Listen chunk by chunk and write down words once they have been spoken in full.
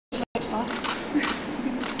Nice.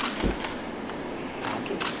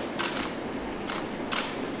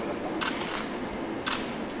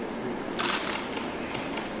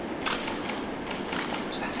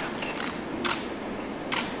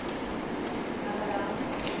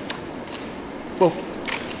 Well,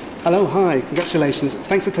 hello, hi, congratulations.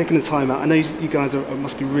 Thanks for taking the time out. I know you guys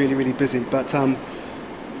must be really, really busy, but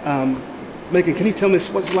Megan, can you tell us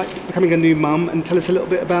what it's like becoming a new mum and tell us a little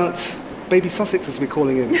bit about baby Sussex, as we're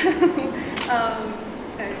calling him? It's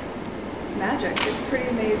magic. It's pretty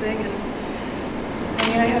amazing, and I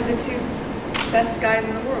mean, I have the two best guys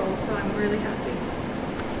in the world, so I'm really happy.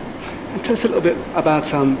 And tell us a little bit about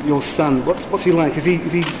your son. What's he like? Is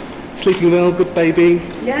he sleeping well? Good baby?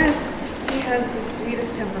 Yes, he has the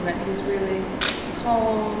sweetest temperament. He's really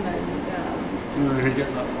calm and. He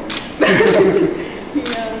gets that from.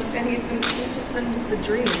 And he's just been the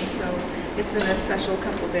dream. So it's been a special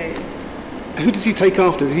couple days. Who does he take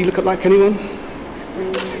after? Does he look like anyone? We're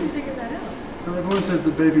still trying to figure that out. Now, everyone says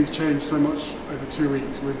the babies change so much over 2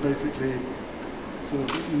 weeks. We're basically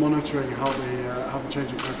sort of monitoring how the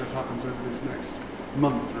changing process happens over this next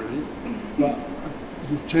month, really. But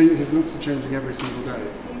his looks are changing every single day.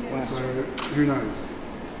 Wow. So who knows?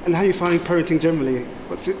 And how are you finding parenting generally?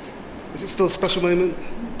 Is it still a special moment?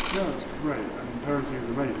 Yeah, it's great. I mean, parenting is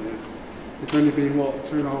amazing. It's only been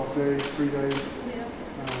 2.5 days, 3 days. Yeah.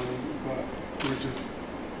 But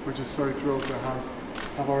we're just so thrilled to have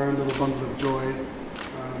our own little bundle of joy,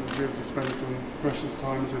 be able to spend some precious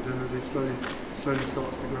times with him as he slowly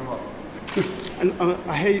starts to grow up. And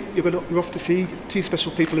I hear you're off to see two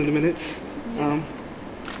special people in a minute. Yes.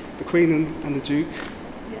 The Queen and the Duke.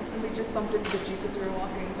 Yes, and we just bumped into the Duke as we were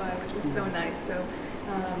walking by, which was so nice. So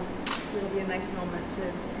it'll be a nice moment to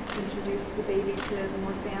introduce the baby to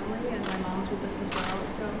more family, and my mom's with us as well.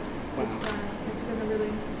 So it's been a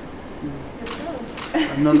really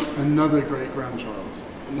another great grandchild.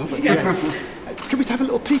 Yes. Can we have a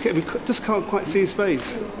little peek at him? We just can't quite see his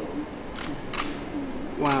face.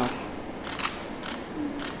 Wow.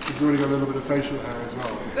 He's already got a little bit of facial hair as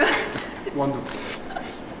well. Wonderful.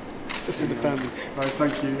 Just in the family. Guys,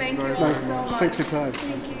 thank you. Thank you all very so much. Thanks for your time.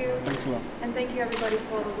 Thank you. Thanks a lot. And thank you everybody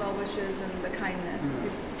for all the well wishes and the kindness.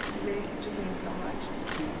 It just means so much.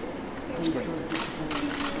 That's great.